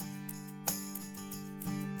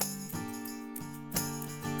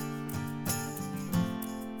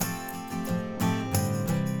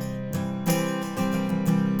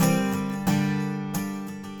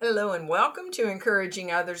Hello and welcome to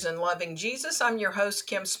Encouraging Others and Loving Jesus. I'm your host,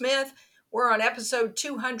 Kim Smith. We're on episode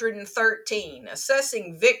 213,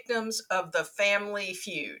 Assessing Victims of the Family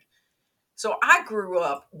Feud. So I grew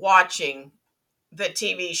up watching the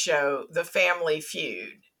TV show, The Family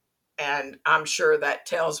Feud, and I'm sure that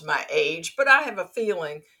tells my age, but I have a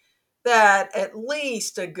feeling that at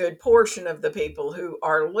least a good portion of the people who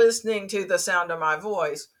are listening to the sound of my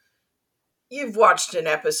voice, you've watched an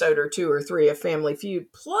episode or two or three of Family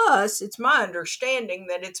Feud. Plus, it's my understanding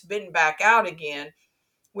that it's been back out again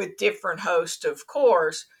with different hosts, of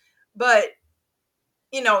course. But,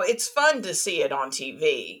 it's fun to see it on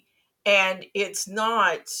TV. And it's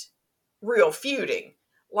not real feuding.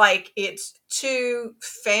 Like, it's two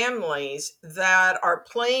families that are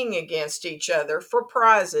playing against each other for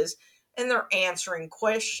prizes and they're answering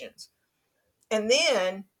questions. And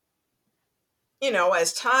then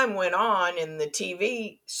as time went on in the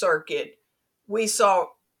TV circuit, we saw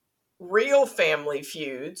real family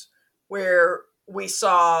feuds where we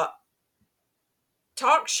saw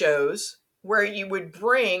talk shows where you would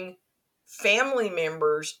bring family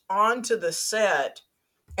members onto the set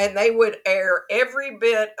and they would air every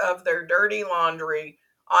bit of their dirty laundry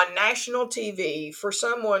on national TV for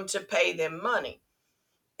someone to pay them money.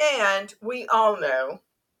 And we all know,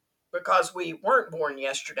 because we weren't born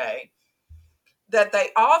yesterday, that they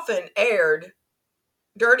often aired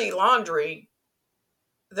dirty laundry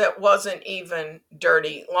that wasn't even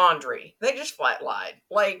dirty laundry. They just flat lied.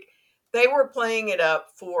 Like, they were playing it up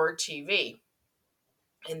for TV.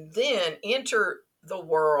 And then enter the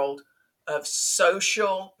world of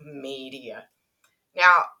social media.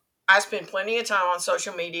 Now, I spend plenty of time on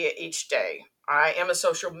social media each day. I am a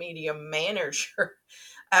social media manager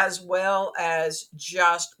as well as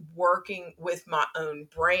just working with my own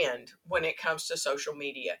brand when it comes to social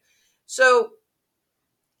media. So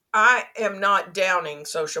I am not downing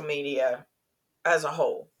social media as a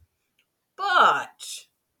whole, but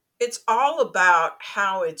it's all about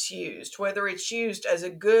how it's used, whether it's used as a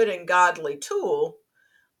good and godly tool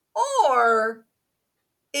or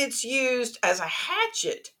it's used as a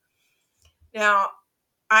hatchet. Now,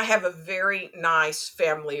 I have a very nice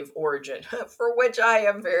family of origin for which I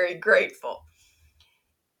am very grateful.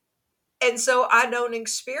 And so I don't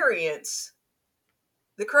experience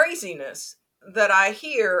the craziness that I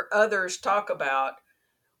hear others talk about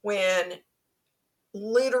when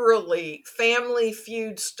literally family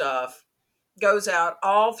feud stuff goes out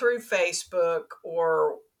all through Facebook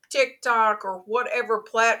or TikTok or whatever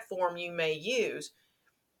platform you may use.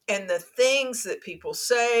 And the things that people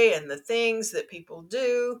say and the things that people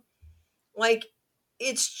do, like,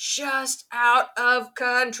 it's just out of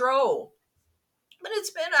control. But it's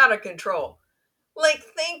been out of control. Like,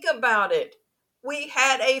 think about it. We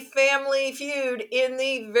had a family feud in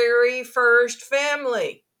the very first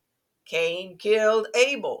family. Cain killed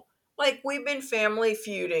Abel. Like, we've been family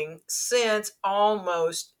feuding since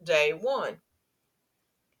almost day one.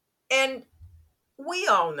 And we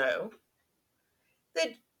all know that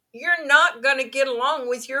you're not going to get along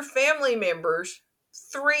with your family members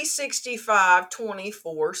 365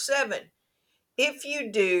 24/7. If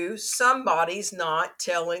you do, somebody's not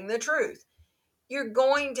telling the truth. You're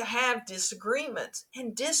going to have disagreements,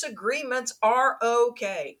 and disagreements are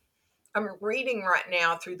okay. I'm reading right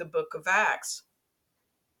now through the book of Acts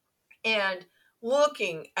and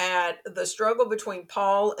looking at the struggle between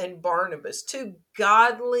Paul and Barnabas, two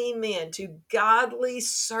godly men, two godly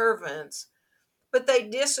servants, but they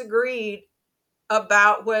disagreed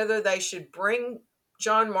about whether they should bring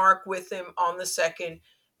John Mark with them on the second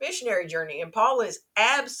missionary journey. And Paul is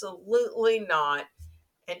absolutely not.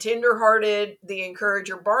 And tenderhearted, the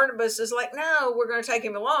encourager Barnabas is like, no, we're going to take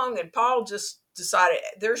him along. And Paul just decided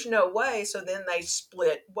there's no way. So then they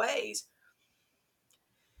split ways.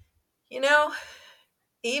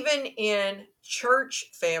 Even in church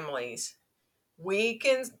families, we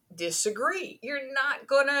can disagree. You're not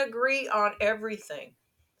going to agree on everything.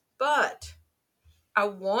 But I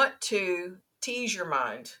want to tease your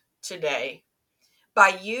mind today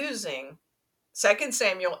by using 2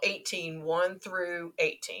 Samuel 18, 1 through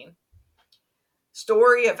 18.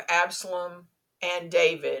 Story of Absalom and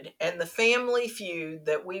David and the family feud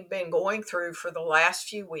that we've been going through for the last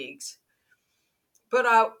few weeks. But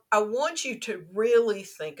I want you to really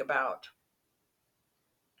think about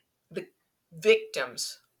the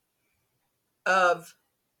victims of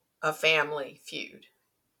a family feud.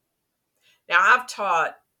 Now, I've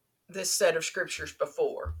taught this set of scriptures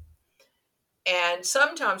before. And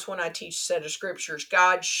sometimes when I teach set of scriptures,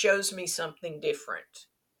 God shows me something different.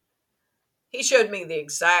 He showed me the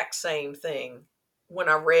exact same thing when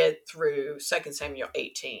I read through 2 Samuel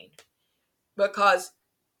 18. Because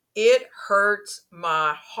It hurts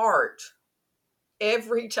my heart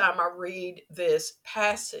every time I read this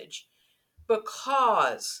passage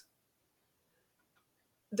because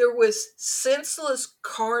there was senseless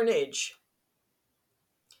carnage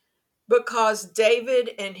because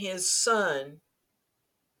David and his son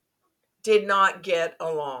did not get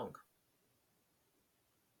along.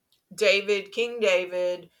 King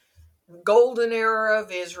David, golden era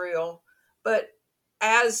of Israel, but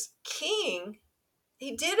as king,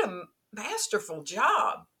 he did a masterful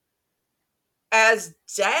job. As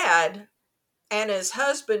dad and as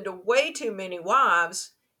husband to way too many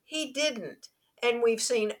wives, he didn't. And we've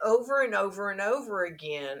seen over and over and over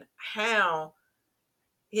again how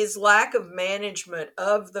his lack of management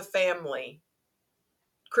of the family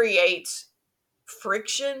creates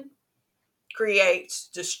friction, creates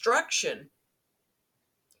destruction.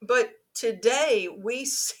 But today we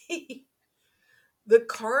see the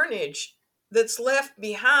carnage that's left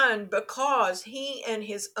behind because he and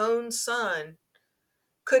his own son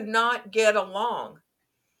could not get along.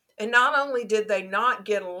 And not only did they not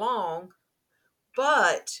get along,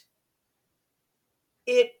 but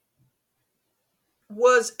it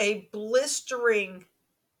was a blistering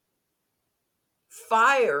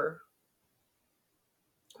fire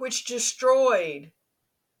which destroyed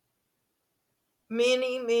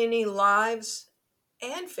many, many lives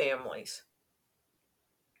and families.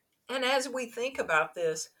 And as we think about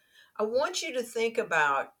this, I want you to think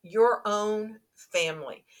about your own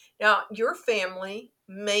family. Now, your family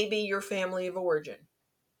may be your family of origin.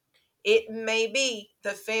 It may be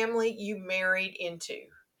the family you married into.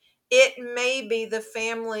 It may be the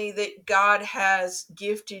family that God has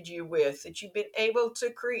gifted you with, that you've been able to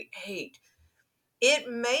create. It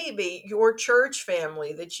may be your church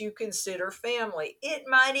family that you consider family. It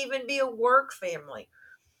might even be a work family.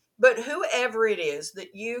 But whoever it is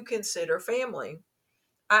that you consider family,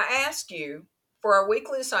 I ask you for our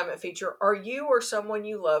weekly assignment feature, are you or someone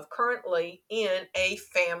you love currently in a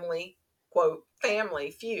family, quote,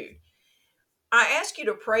 family feud? I ask you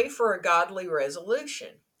to pray for a godly resolution.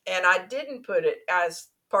 And I didn't put it as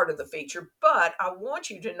part of the feature, but I want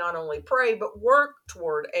you to not only pray, but work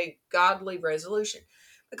toward a godly resolution.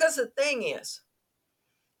 Because the thing is,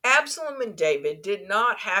 Absalom and David did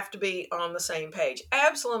not have to be on the same page.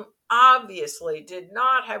 Absalom obviously did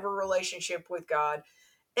not have a relationship with God,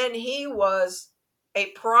 and he was a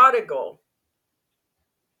prodigal.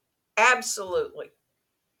 Absolutely.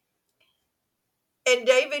 And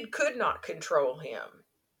David could not control him.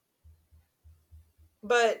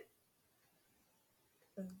 But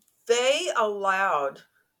they allowed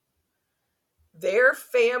their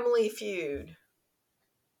family feud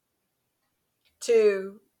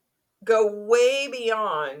to go way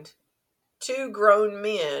beyond two grown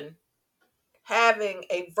men having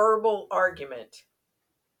a verbal argument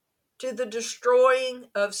to the destroying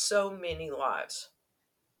of so many lives.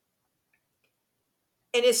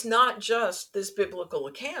 And it's not just this biblical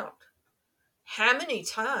account. How many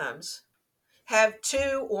times have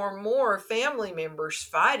two or more family members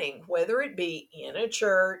fighting, whether it be in a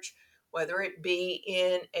church, whether it be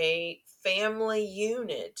in a family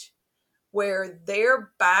unit, where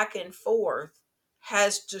their back and forth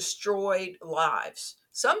has destroyed lives,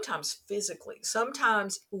 sometimes physically,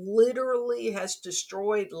 sometimes literally has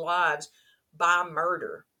destroyed lives by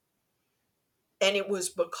murder. And it was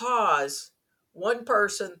because one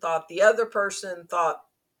person thought the other person thought,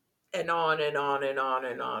 and on and on and on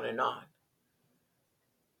and on and on.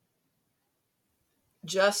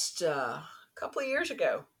 Just a couple of years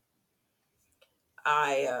ago,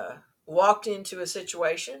 I walked into a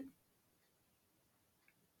situation,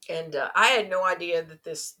 and I had no idea that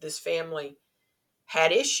this family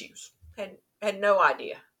had issues. Had no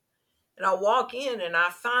idea. And I walk in and I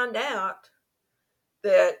find out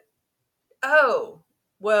that, oh,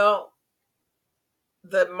 well,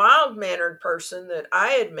 the mild mannered person that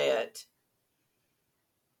I had met,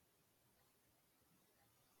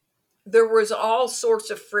 there was all sorts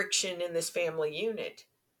of friction in this family unit,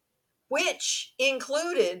 which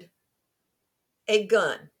included a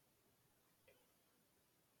gun.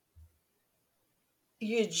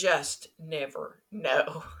 You just never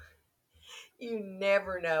know. You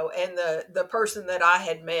never know. And the person that I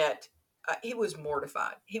had met, he was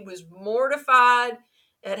mortified. He was mortified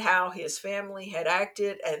at how his family had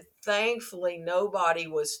acted, and thankfully nobody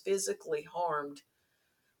was physically harmed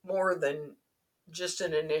more than just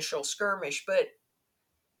an initial skirmish, but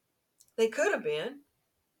they could have been.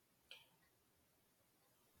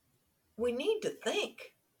 We need to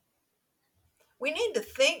think. We need to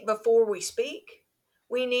think before we speak.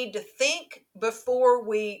 We need to think before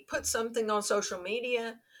we put something on social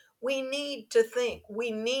media. We need to think.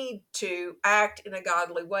 We need to act in a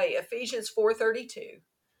godly way. Ephesians 4:32.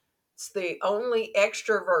 It's the only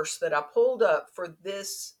extra verse that I pulled up for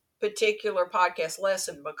this particular podcast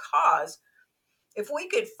lesson, because if we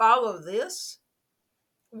could follow this,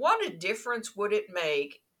 what a difference would it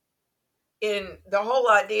make in the whole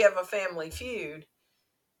idea of a family feud?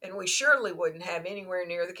 And we surely wouldn't have anywhere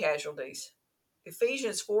near the casualties.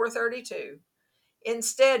 Ephesians 4:32.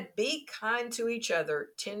 Instead, be kind to each other,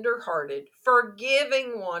 tender-hearted,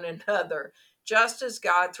 forgiving one another, just as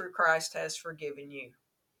God through Christ has forgiven you.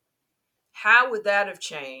 How would that have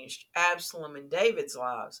changed Absalom and David's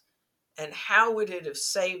lives? And how would it have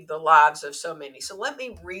saved the lives of so many? So let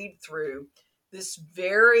me read through this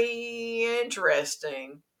very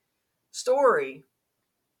interesting story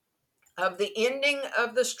of the ending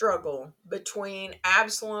of the struggle between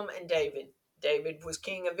Absalom and David. David was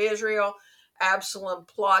king of Israel. Absalom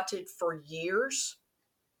plotted for years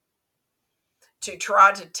to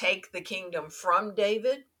try to take the kingdom from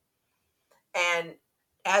David. And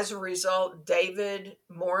as a result, David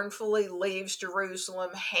mournfully leaves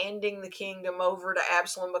Jerusalem, handing the kingdom over to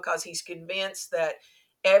Absalom because he's convinced that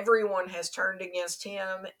everyone has turned against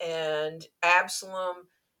him and Absalom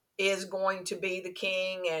is going to be the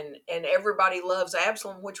king, and everybody loves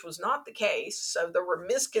Absalom, which was not the case. So there were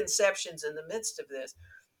misconceptions in the midst of this.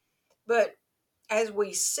 But as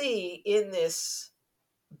we see in this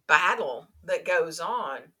battle that goes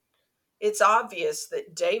on, it's obvious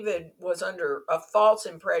that David was under a false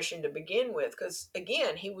impression to begin with, because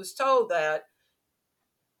again, he was told that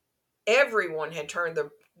everyone had turned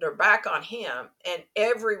their back on him and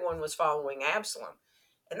everyone was following Absalom.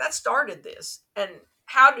 And that started this. And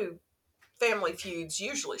how do family feuds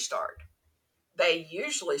usually start? They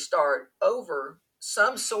usually start over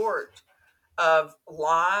some sort of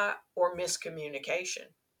lie or miscommunication.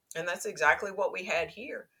 And that's exactly what we had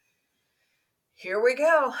here. Here we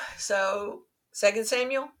go. So 2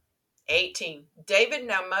 Samuel 18. David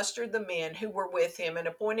now mustered the men who were with him and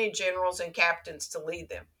appointed generals and captains to lead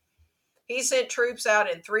them. He sent troops out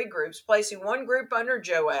in 3 groups, placing one group under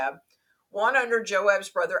Joab, one under Joab's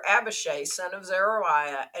brother Abishai, son of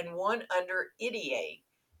Zeruiah, and one under Idai,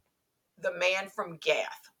 the man from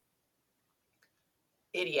Gath.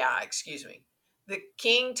 Idai, excuse me. The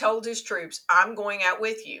king told his troops, I'm going out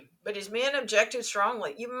with you. But his men objected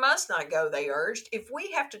strongly. You must not go, they urged. If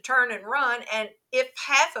we have to turn and run, and if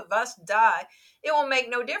half of us die, it will make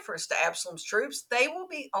no difference to Absalom's troops. They will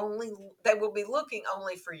be looking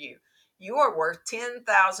only for you. You are worth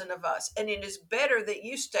 10,000 of us, and it is better that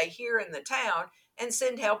you stay here in the town and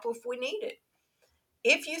send help if we need it.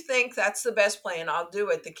 If you think that's the best plan, I'll do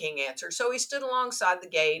it, the king answered. So he stood alongside the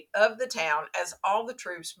gate of the town as all the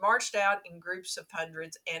troops marched out in groups of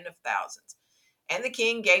hundreds and of thousands. And the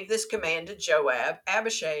king gave this command to Joab,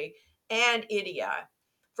 Abishai, and Idai.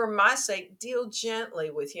 For my sake, deal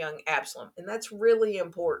gently with young Absalom. And that's really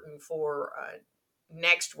important for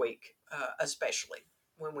next week, especially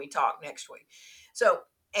when we talk next week. So,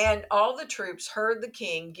 and all the troops heard the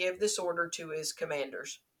king give this order to his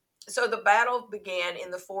commanders. So the battle began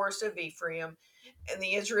in the forest of Ephraim, and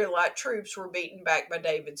the Israelite troops were beaten back by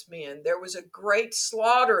David's men. There was a great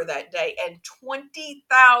slaughter that day, and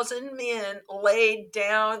 20,000 men laid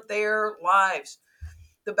down their lives.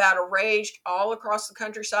 The battle raged all across the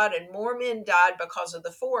countryside, and more men died because of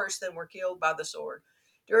the forest than were killed by the sword.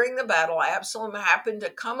 During the battle, Absalom happened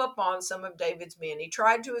to come upon some of David's men. He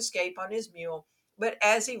tried to escape on his mule, but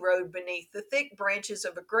as he rode beneath the thick branches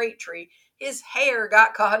of a great tree, his hair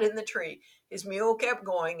got caught in the tree. His mule kept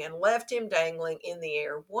going and left him dangling in the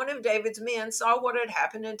air. One of David's men saw what had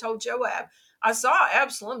happened and told Joab, I saw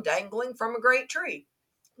Absalom dangling from a great tree.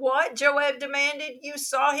 What? Joab demanded. You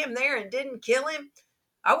saw him there and didn't kill him?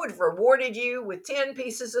 I would have rewarded you with 10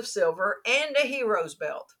 pieces of silver and a hero's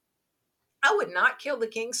belt. I would not kill the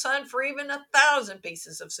king's son for even 1,000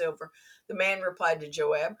 pieces of silver. The man replied to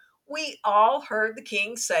Joab, we all heard the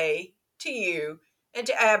king say to you and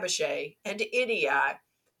to Abishai and to Idai,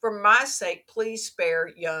 for my sake, please spare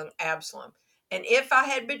young Absalom. And if I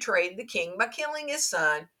had betrayed the king by killing his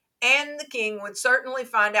son, and the king would certainly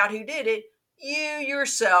find out who did it, you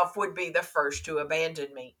yourself would be the first to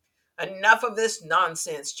abandon me. Enough of this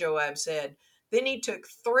nonsense, Joab said. Then he took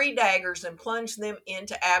 3 daggers and plunged them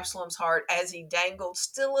into Absalom's heart as he dangled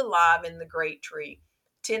still alive in the great tree.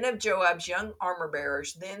 10 of Joab's young armor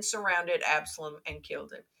bearers then surrounded Absalom and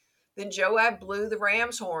killed him. Then Joab blew the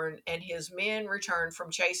ram's horn, and his men returned from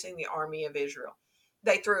chasing the army of Israel.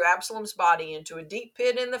 They threw Absalom's body into a deep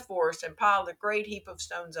pit in the forest and piled a great heap of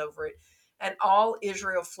stones over it, and all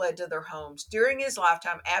Israel fled to their homes. During his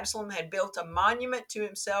lifetime, Absalom had built a monument to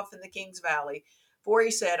himself in the king's valley, For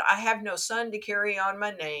he said, I have no son to carry on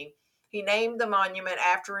my name. He named the monument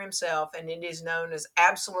after himself, and it is known as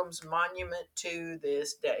Absalom's monument to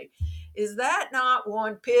this day. Is that not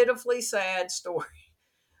one pitifully sad story?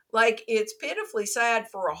 Like, it's pitifully sad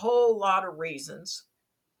for a whole lot of reasons,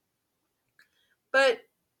 but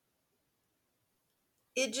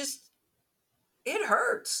it just, it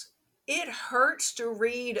hurts. It hurts to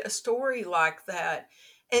read a story like that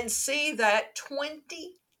and see that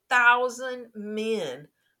 20,000 men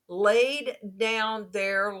laid down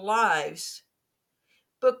their lives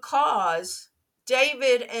because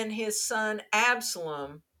David and his son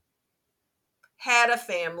Absalom had a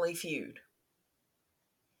family feud.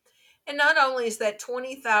 And not only is that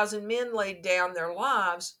 20,000 men laid down their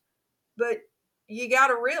lives, but you got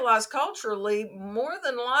to realize culturally, more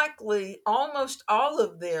than likely, almost all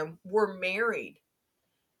of them were married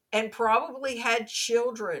and probably had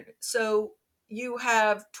children. So you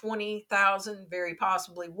have 20,000 very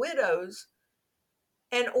possibly widows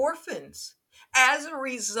and orphans as a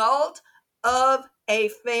result of a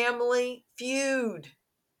family feud.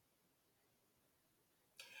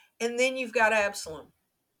 And then you've got Absalom.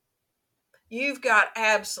 You've got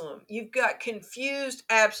Absalom. You've got confused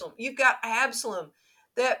Absalom. You've got Absalom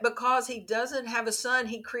that because he doesn't have a son,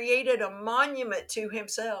 he created a monument to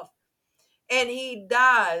himself. And he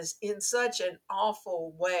dies in such an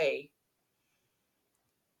awful way.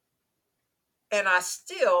 And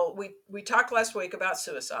we talked last week about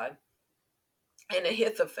suicide and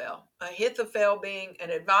Ahithophel being an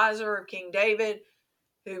advisor of King David,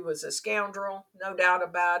 who was a scoundrel, no doubt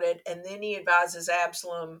about it. And then he advises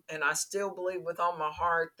Absalom, and I still believe with all my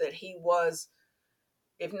heart that he was,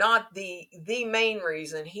 if not the main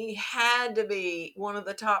reason, he had to be one of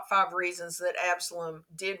the top 5 reasons that Absalom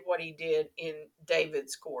did what he did in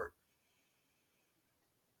David's court.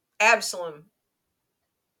 Absalom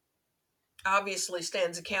obviously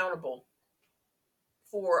stands accountable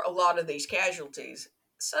for a lot of these casualties.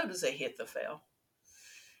 So does Ahithophel.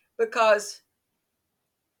 Because,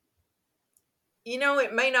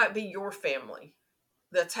 it may not be your family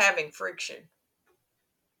that's having friction.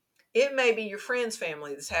 It may be your friend's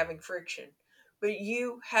family that's having friction. But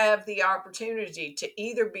you have the opportunity to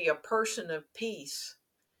either be a person of peace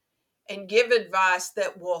and give advice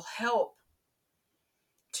that will help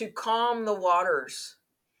to calm the waters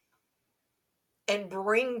and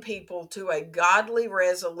bring people to a godly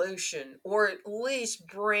resolution, or at least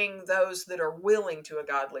bring those that are willing to a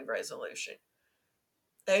godly resolution.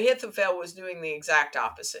 Ahithophel was doing the exact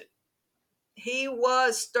opposite. He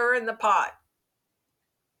was stirring the pot.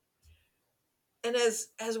 And as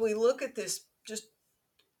we look at this just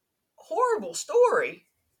horrible story,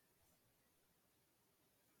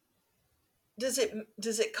 does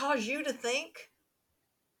it cause you to think?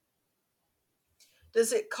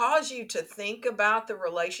 Does it cause you to think about the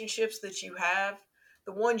relationships that you have,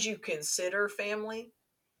 the ones you consider family?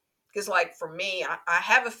 Because, like, for me, I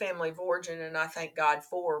have a family of origin, and I thank God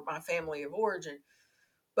for my family of origin.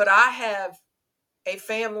 But I have a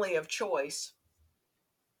family of choice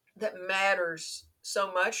that matters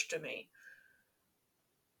so much to me.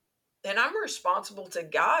 And I'm responsible to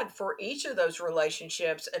God for each of those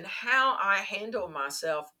relationships and how I handle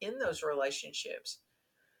myself in those relationships.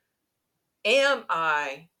 Am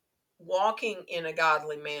I walking in a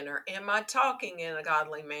godly manner? Am I talking in a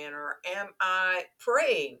godly manner? Am I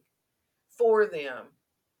praying for them?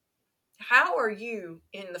 How are you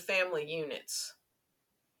in the family units?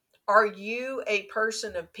 Are you a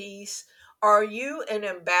person of peace? Are you an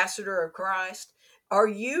ambassador of Christ? Are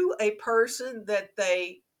you a person that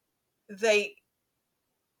they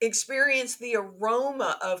experience the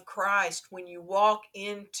aroma of Christ when you walk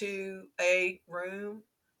into a room?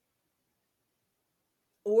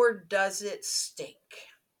 Or does it stink?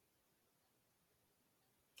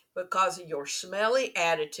 Because of your smelly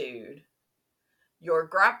attitude, your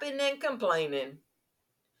griping and complaining,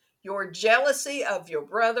 your jealousy of your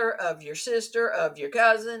brother, of your sister, of your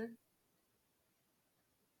cousin.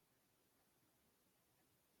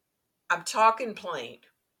 I'm talking plain.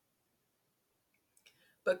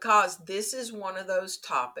 Because this is one of those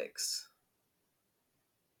topics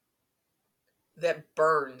that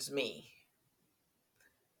burns me.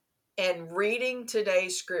 And reading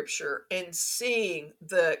today's scripture and seeing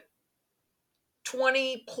the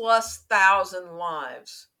 20 plus thousand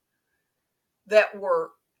lives that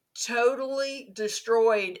were totally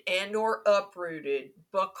destroyed and or uprooted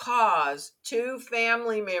because 2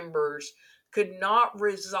 family members could not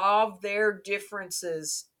resolve their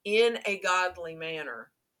differences in a godly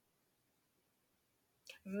manner.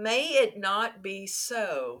 May it not be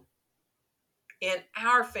so in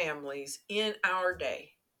our families in our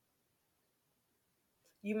day.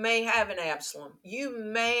 You may have an Absalom. You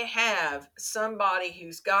may have somebody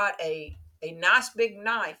who's got a nice big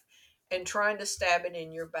knife and trying to stab it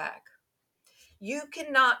in your back. You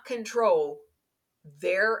cannot control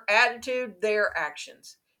their attitude, their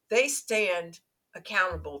actions. They stand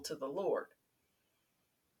accountable to the Lord.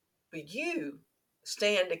 But you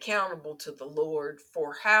stand accountable to the Lord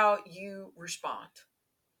for how you respond.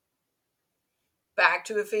 Back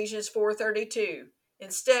to Ephesians 4:32.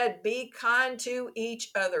 Instead, be kind to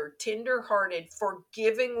each other, tender-hearted,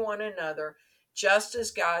 forgiving one another, just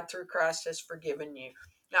as God through Christ has forgiven you.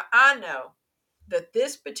 Now, I know that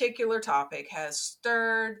this particular topic has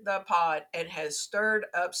stirred the pot and has stirred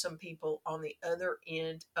up some people on the other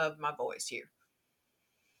end of my voice here.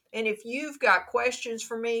 And if you've got questions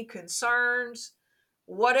for me, concerns,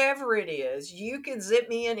 whatever it is, you can zip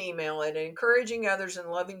me an email at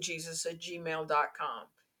encouragingothersandlovingjesus@gmail.com.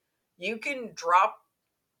 You can drop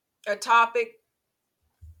a topic,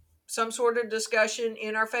 some sort of discussion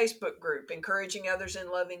in our Facebook group, Encouraging Others and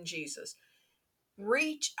Loving Jesus.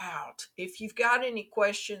 Reach out if you've got any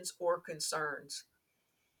questions or concerns.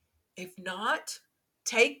 If not,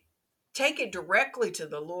 take it directly to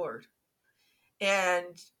the Lord.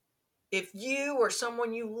 And if you or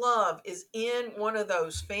someone you love is in one of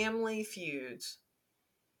those family feuds,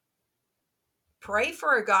 pray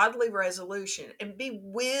for a godly resolution and be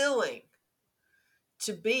willing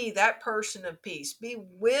to be that person of peace. Be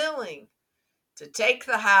willing to take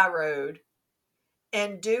the high road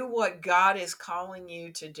and do what God is calling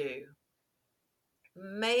you to do.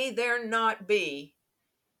 May there not be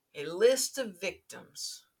a list of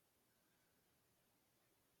victims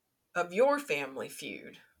of your family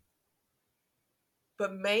feud,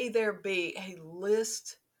 but may there be a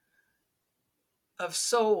list of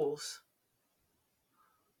souls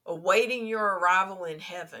awaiting your arrival in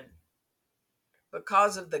heaven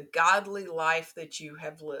because of the godly life that you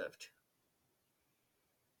have lived.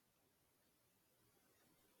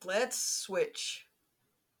 Let's switch.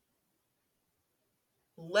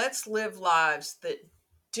 Let's live lives that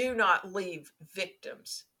do not leave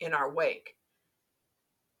victims in our wake,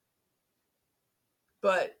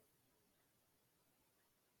 but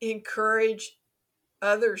encourage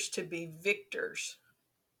others to be victors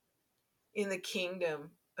in the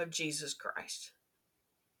kingdom of Jesus Christ.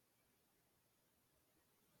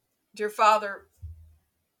 Dear Father,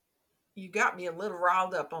 you got me a little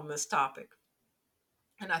riled up on this topic,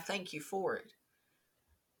 and I thank you for it.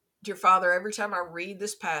 Dear Father, every time I read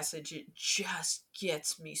this passage, it just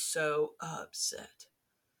gets me so upset.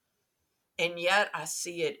 And yet I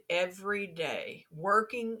see it every day,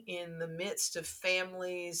 working in the midst of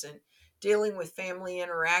families and dealing with family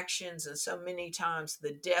interactions. And so many times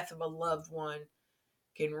the death of a loved one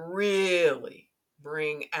can really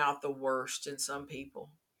bring out the worst in some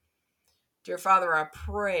people. Dear Father, I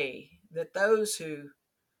pray that those who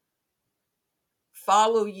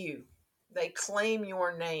follow you, they claim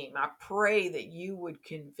your name. I pray that you would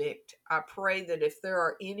convict. I pray that if there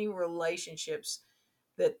are any relationships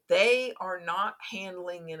that they are not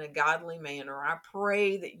handling in a godly manner, I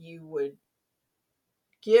pray that you would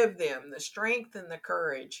give them the strength and the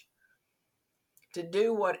courage to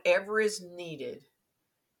do whatever is needed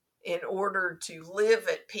in order to live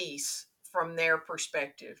at peace from their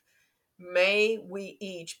perspective. May we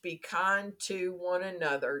each be kind to one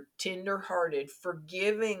another, tender-hearted,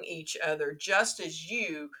 forgiving each other, just as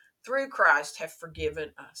you, through Christ, have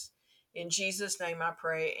forgiven us. In Jesus' name I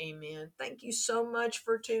pray, amen. Thank you so much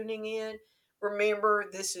for tuning in. Remember,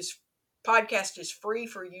 this podcast is free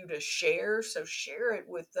for you to share, so share it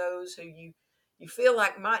with those who you feel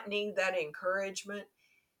like might need that encouragement.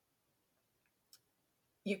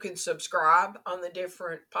 You can subscribe on the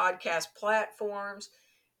different podcast platforms.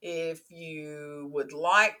 If you would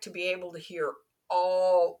like to be able to hear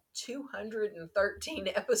all 213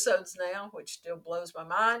 episodes now, which still blows my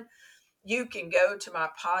mind, you can go to my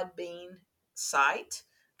Podbean site.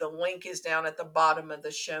 The link is down at the bottom of the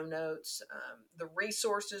show notes. The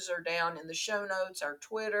resources are down in the show notes, our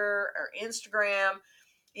Twitter, our Instagram,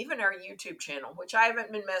 even our YouTube channel, which I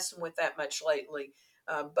haven't been messing with that much lately.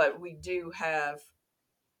 But we do have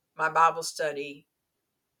my Bible study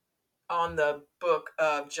on the book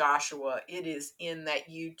of Joshua. It is in that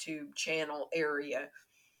YouTube channel area,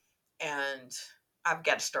 and I've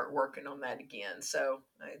got to start working on that again. So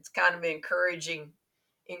it's kind of encouraging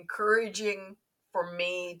for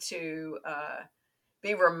me to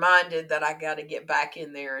be reminded that I got to get back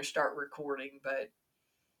in there and start recording. But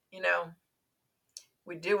you know,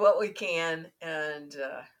 we do what we can, and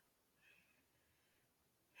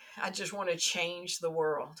I just want to change the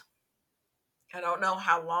world. I don't know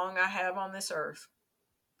how long I have on this earth,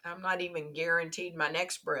 I'm not even guaranteed my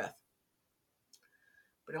next breath,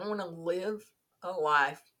 but I want to live a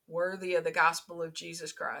life worthy of the gospel of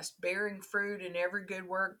Jesus Christ, bearing fruit in every good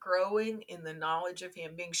work, growing in the knowledge of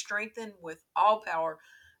Him, being strengthened with all power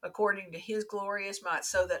according to His glorious might,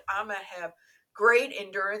 so that I may have great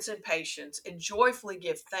endurance and patience and joyfully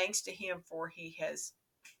give thanks to Him, for He has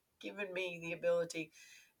given me the ability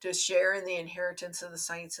to share in the inheritance of the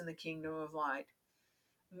saints in the kingdom of light.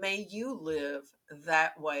 May you live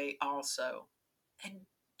that way also. And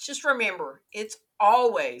just remember, it's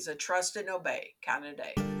always a trust and obey kind of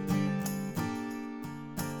day.